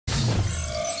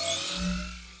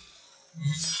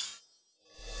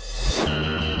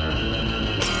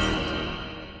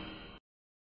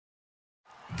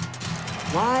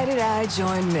why did I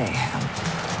join Mayhem?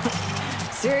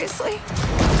 Seriously?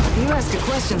 You ask a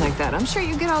question like that, I'm sure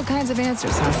you get all kinds of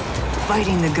answers, huh?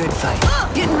 Fighting the good fight,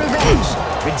 getting revenge,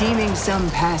 redeeming some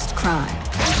past crime,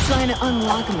 trying to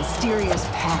unlock a mysterious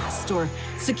past, or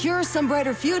secure some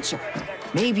brighter future.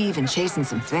 Maybe even chasing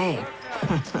some fame.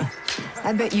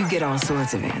 I bet you get all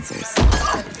sorts of answers.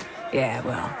 Yeah,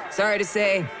 well, sorry to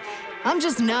say, I'm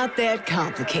just not that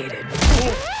complicated.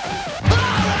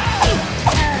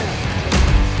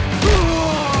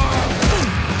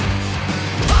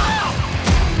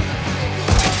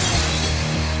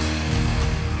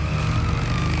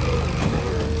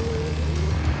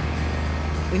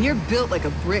 When you're built like a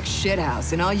brick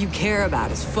shithouse and all you care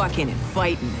about is fucking and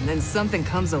fighting, and then something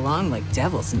comes along like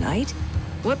Devil's Night?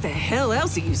 What the hell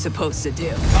else are you supposed to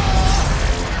do?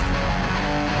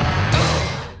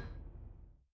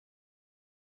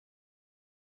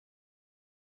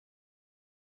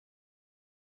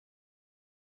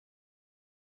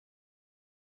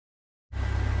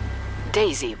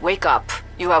 Daisy, wake up.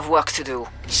 You have work to do.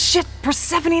 Shit,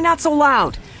 Persephone, not so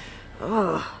loud!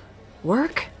 Ugh.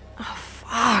 Work? Oh,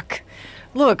 fuck.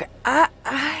 Look, I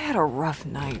had a rough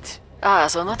night. Ah,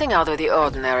 so nothing out of the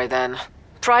ordinary then.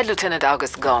 Pride Lieutenant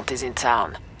August Gaunt is in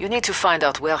town. You need to find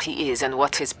out where he is and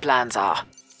what his plans are.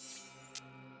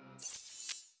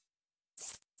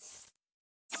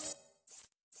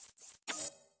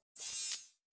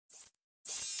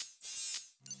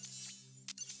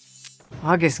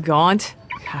 August Gaunt?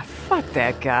 Ah, fuck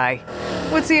that guy.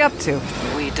 What's he up to?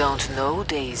 We don't know,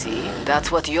 Daisy.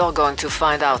 That's what you're going to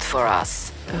find out for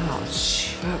us. Oh,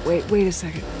 shit. Wait a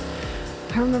second.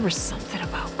 I remember something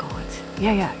about Gaunt.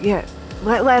 Yeah.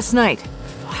 Last night.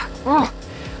 Fuck. Oh,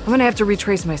 I'm gonna have to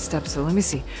retrace my steps, so let me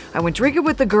see. I went drinking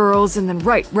with the girls, and then,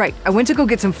 right. I went to go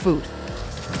get some food.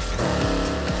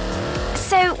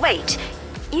 So, wait.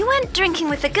 You went drinking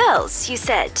with the girls, you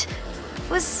said.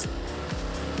 Was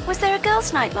there a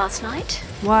girls' night last night?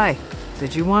 Why?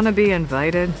 Did you want to be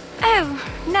invited? Oh,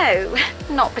 no.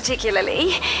 Not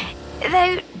particularly.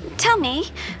 Though, tell me,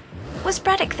 was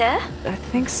Braddock there? I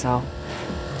think so.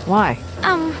 Why?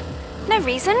 No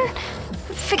reason.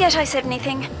 Forget I said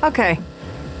anything. Okay.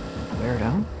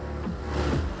 Weirdo.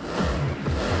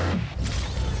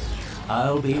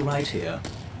 I'll be right here.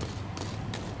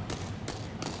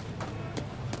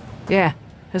 Yeah,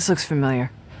 this looks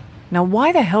familiar. Now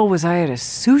why the hell was I at a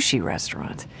sushi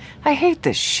restaurant? I hate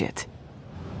this shit.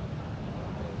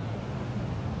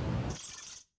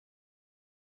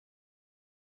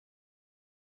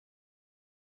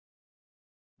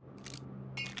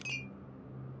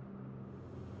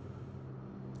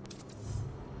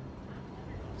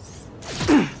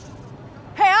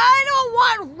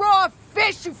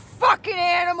 You fucking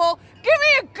animal! Give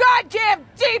me a goddamn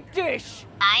deep dish!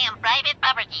 I am private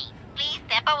property. Please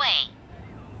step away.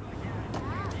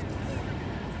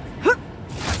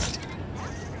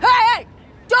 Hey!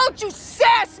 Don't you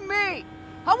sass me!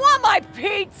 I want my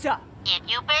pizza! If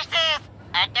you persist,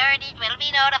 authorities will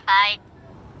be notified.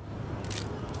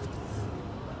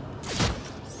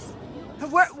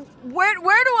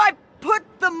 Where do I put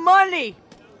the money?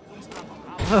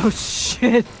 Oh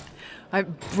shit. I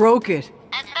broke it.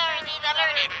 Authorities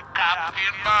alerted. Cops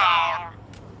inbound.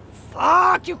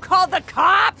 Fuck! You called the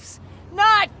cops?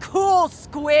 Not cool,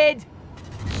 Squid!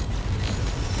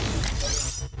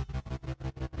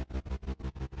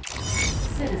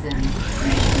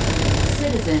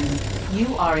 Citizen,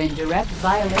 you are in direct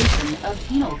violation of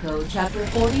Penal Code Chapter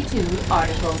 42,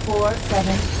 Article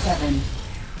 477.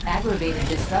 Aggravated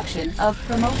destruction of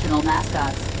promotional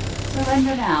mascots.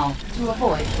 Surrender now to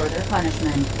avoid further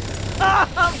punishment. Oh,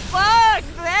 fuck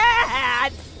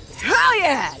that! Hell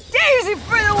yeah! Daisy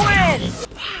for the win!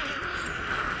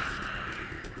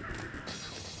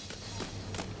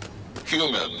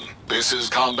 Human, this is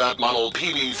Combat Model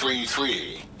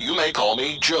PB-33. You may call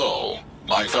me Joe.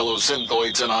 My fellow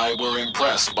synthoids and I were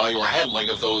impressed by your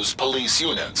handling of those police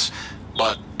units.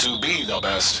 But to be the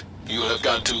best, you have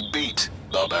got to beat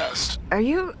the best. Are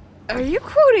you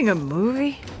quoting a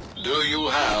movie? Do you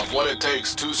have what it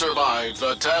takes to survive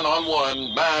the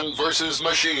 10-on-1 man versus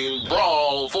machine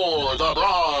brawl for the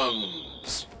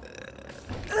bronze?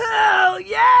 Oh,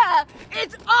 yeah!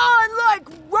 It's on like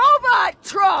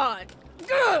Robotron!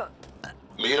 Ugh.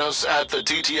 Meet us at the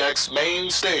TTX main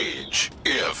stage,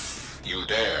 if you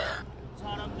dare.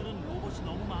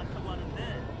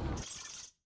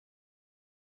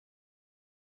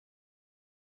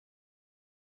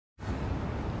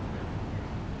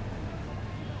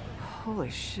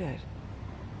 Holy shit.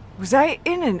 Was I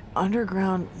in an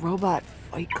underground robot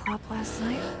fight club last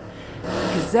night?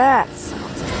 Because that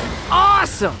sounds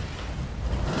awesome!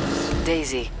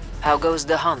 Daisy, How goes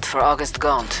the hunt for August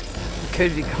Gaunt?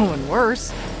 Could be going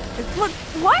worse. Look,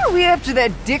 why are we after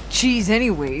that dick cheese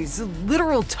anyways? A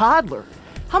literal toddler.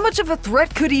 How much of a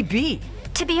threat could he be?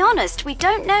 To be honest, we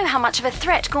don't know how much of a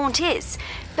threat Gaunt is.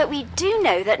 But we do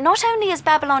know that not only is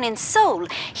Babylon in Seoul,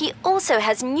 he also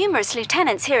has numerous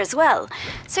lieutenants here as well.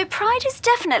 So Pride is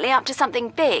definitely up to something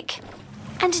big.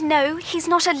 And no, he's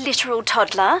not a literal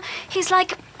toddler. He's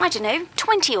like, I don't know,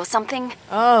 20 or something.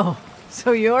 Oh,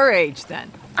 so your age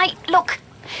then. Look,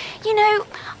 you know,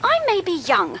 I may be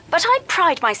young, but I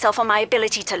pride myself on my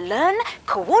ability to learn,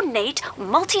 coordinate,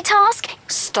 multitask.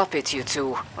 Stop it, you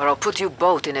two, or I'll put you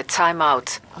both in a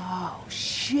timeout. Oh,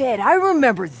 shit, I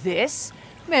remember this.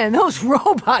 Man, those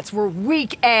robots were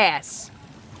weak ass.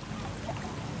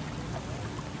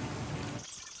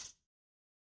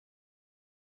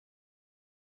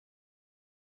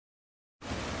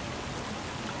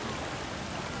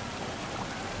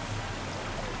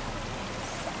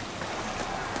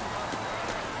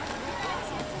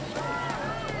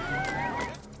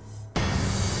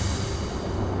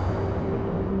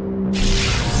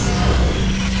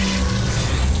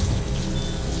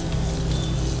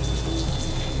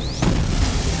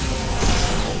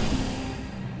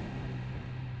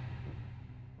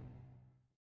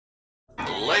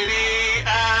 Lady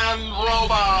and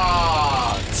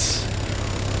robots,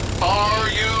 are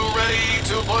you ready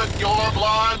to put your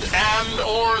blood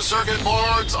and/or circuit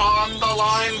boards on the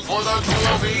line for the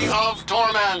Trophy of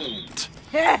Torment?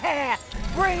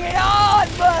 Bring it on,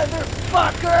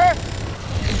 motherfucker!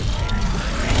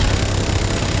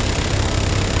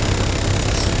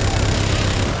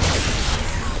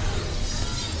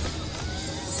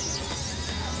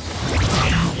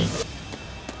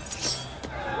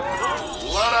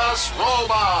 Let us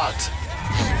robot!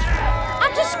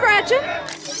 I'm just scratching.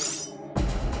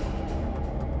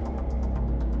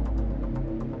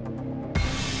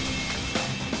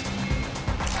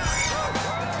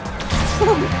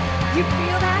 You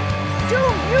feel that? Do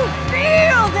you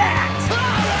feel that?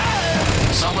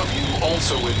 Some of you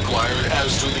also inquired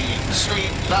as to the street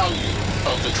value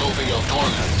of the Trophy of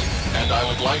Torment, and I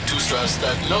would like to stress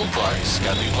that no price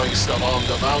can be placed upon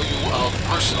the value of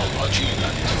personal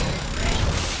achievement.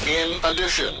 In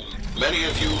addition, many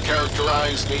of you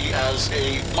characterized me as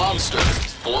a monster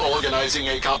for organizing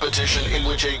a competition in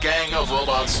which a gang of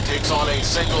robots takes on a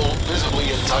single,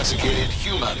 visibly intoxicated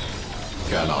human.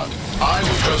 Cannot. I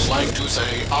would just like to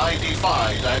say I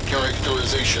defy that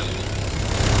characterization.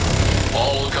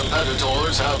 All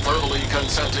competitors have verbally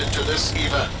consented to this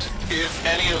event. If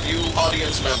any of you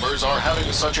audience members are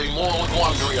having such a moral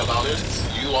quandary about it,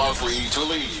 you are free to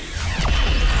leave.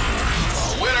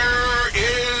 The winner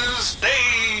is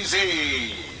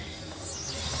Daisy!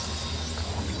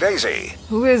 Daisy,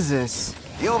 Who is this?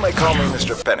 you may call me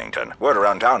Mr. Pennington. Word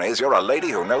around town is you're a lady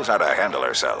who knows how to handle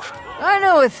herself. I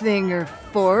know a thing or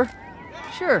four.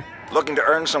 Sure. Looking to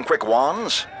earn some quick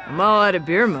wands? I'm all out of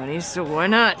beer money, so why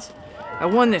not? I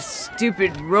won this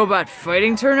stupid robot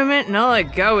fighting tournament, and all I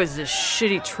got was this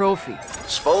shitty trophy.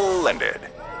 Splendid.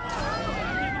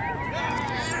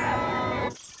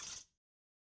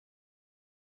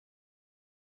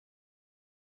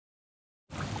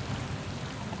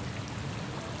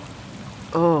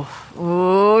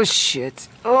 Oh, shit.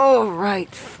 Oh, right,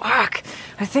 fuck.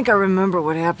 I think I remember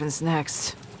what happens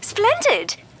next.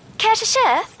 Splendid! Care to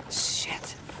share?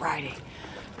 Shit, Friday.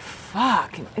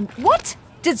 Fuck, and what?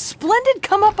 Did Splendid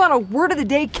come up on a word of the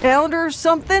day calendar or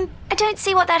something? I don't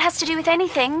see what that has to do with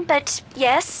anything, but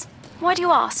yes. Why do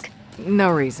you ask?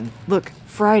 No reason. Look,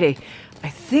 Friday, I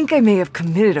think I may have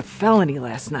committed a felony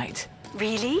last night.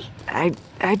 Really? I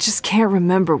just can't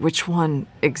remember which one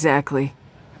exactly.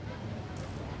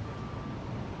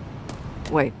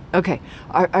 Wait, okay.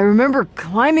 I remember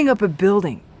climbing up a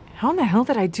building. How in the hell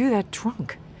did I do that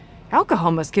drunk?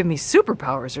 Alcohol must give me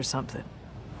superpowers or something.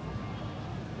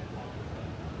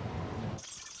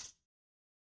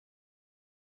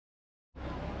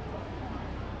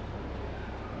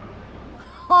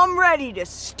 I'm ready to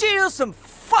steal some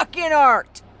fucking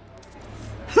art!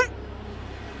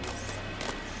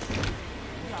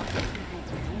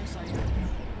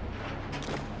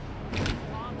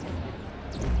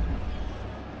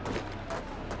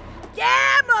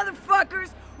 Yeah,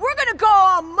 motherfuckers! We're gonna go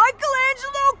all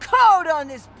Michelangelo Code on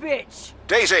this bitch!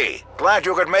 Daisy, glad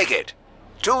you could make it.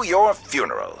 To your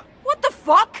funeral. What the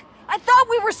fuck? I thought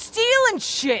we were stealing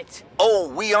shit! Oh,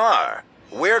 we are.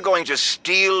 We're going to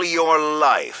steal your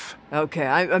life. Okay,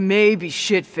 I may be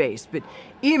shit-faced, but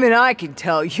even I can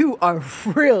tell you are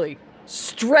really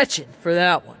stretching for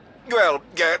that one. Well,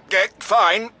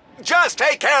 fine. Just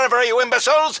take care of her, you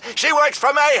imbeciles. She works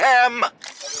for Mayhem.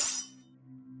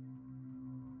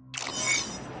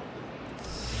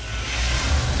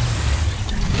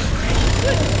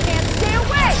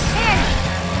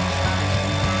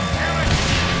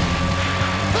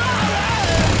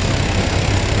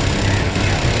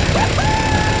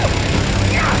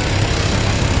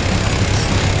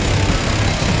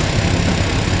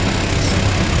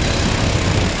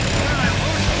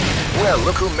 Well,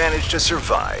 look who managed to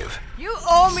survive. You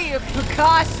owe me a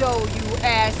Picasso, you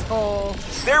asshole.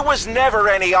 There was never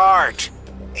any art.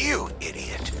 You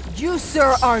idiot. You,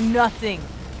 sir, are nothing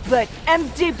but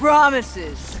empty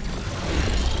promises.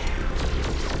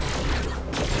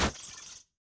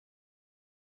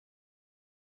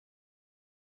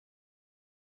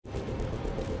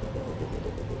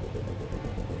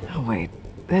 Oh, wait.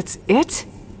 That's it?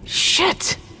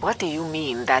 Shit! What do you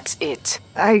mean, that's it?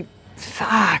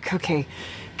 Fuck, okay.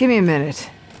 Give me a minute.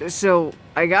 So,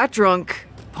 I got drunk,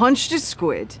 punched a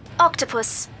squid.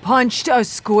 Octopus. Punched a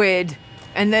squid,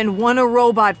 and then won a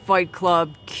robot fight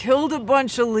club, killed a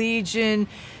bunch of Legion,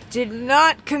 did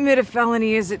not commit a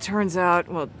felony as it turns out.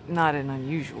 Well, not an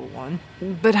unusual one.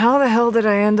 But how the hell did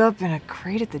I end up in a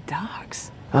crate at the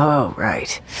docks? Oh,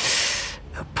 right.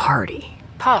 A party.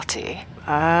 Party?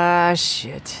 Ah,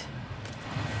 shit.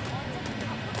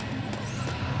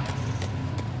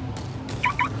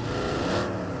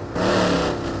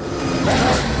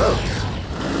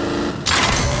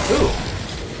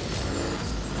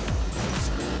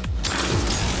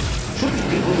 Shouldn't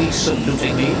people be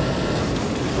saluting me?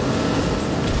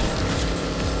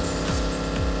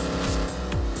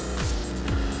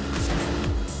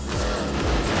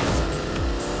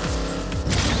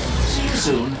 See you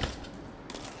soon.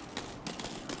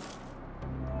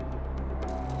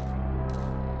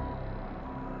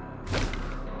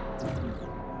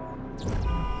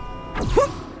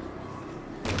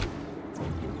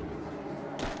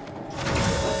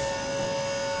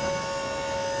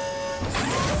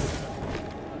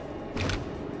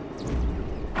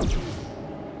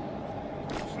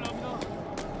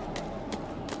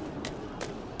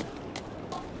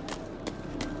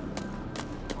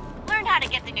 Learn how to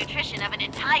get the nutrition of an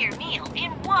entire meal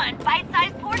in one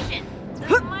bite-sized portion.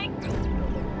 Oh my God.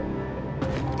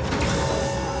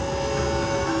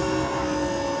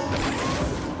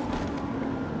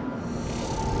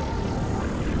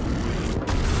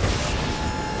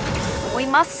 We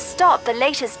must stop the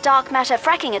latest dark matter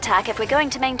fracking attack if we're going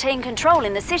to maintain control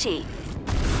in the city.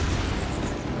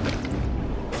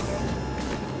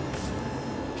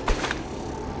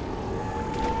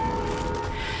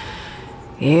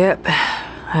 Yep,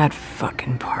 that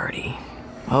fucking party.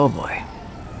 Oh boy.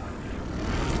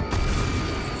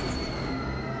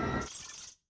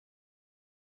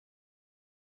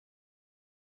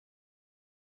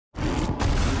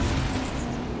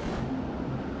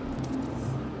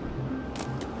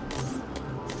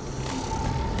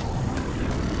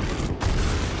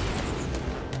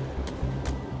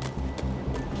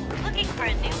 Looking for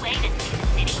a new way to see the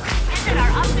city? Visit our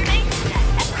observation deck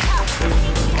at the top.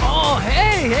 Oh,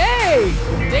 hey!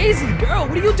 Daisy, girl,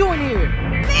 what are you doing here?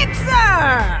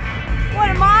 Mixer! What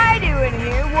am I doing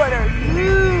here? What are you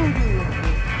doing here?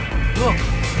 Look,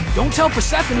 don't tell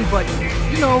Persephone, but,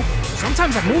 you know,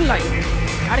 sometimes I moonlight.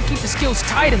 Gotta keep the skills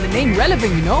tight and the name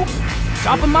relevant, you know?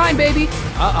 Top of mind, baby.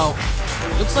 Uh-oh.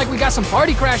 Looks like we got some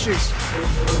party crashers.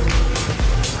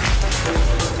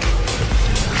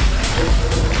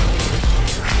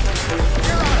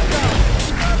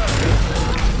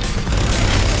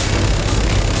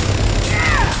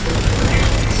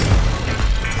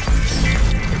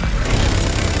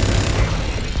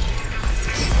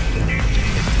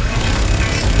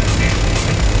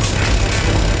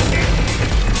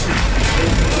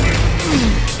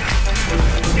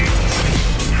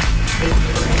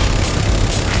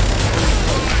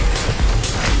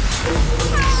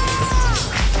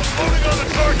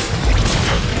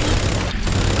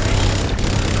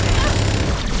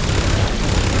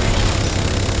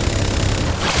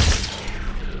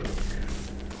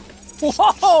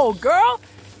 Whoa, girl!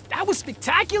 That was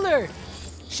spectacular!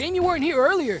 Shame you weren't here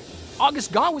earlier.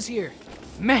 August Gaunt was here.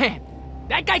 Man,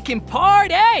 that guy can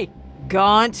party!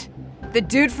 Gaunt? The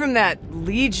dude from that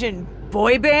Legion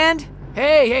boy band?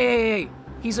 Hey.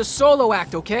 He's a solo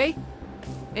act, okay?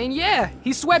 And yeah,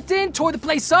 he swept in, tore the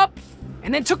place up,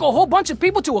 and then took a whole bunch of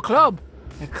people to a club.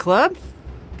 A club?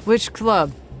 Which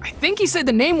club? I think he said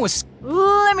the name was...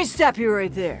 Let me stop you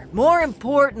right there. More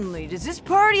importantly, does this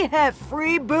party have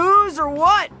free booze or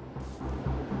what?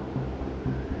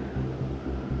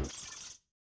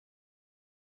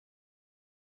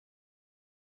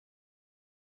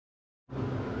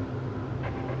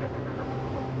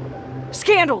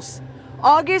 Scandals!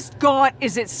 August Gaunt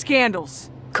is at Scandals.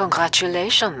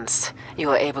 Congratulations. You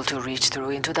were able to reach through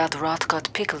into that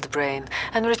rot-gut pickled brain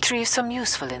and retrieve some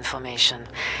useful information.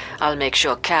 I'll make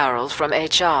sure Carol from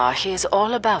HR hears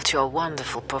all about your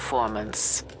wonderful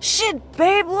performance. Shit,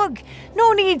 babe, look.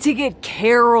 No need to get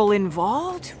Carol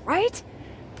involved, right?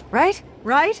 Right?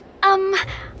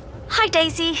 Hi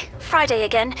Daisy. Friday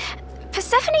again.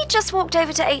 Persephone just walked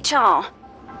over to HR.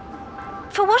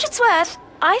 For what it's worth,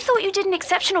 I thought you did an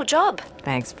exceptional job.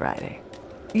 Thanks, Friday.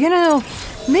 You know,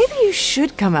 maybe you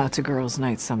should come out to girls'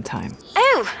 night sometime.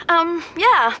 Oh,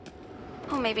 yeah.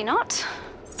 Or maybe not.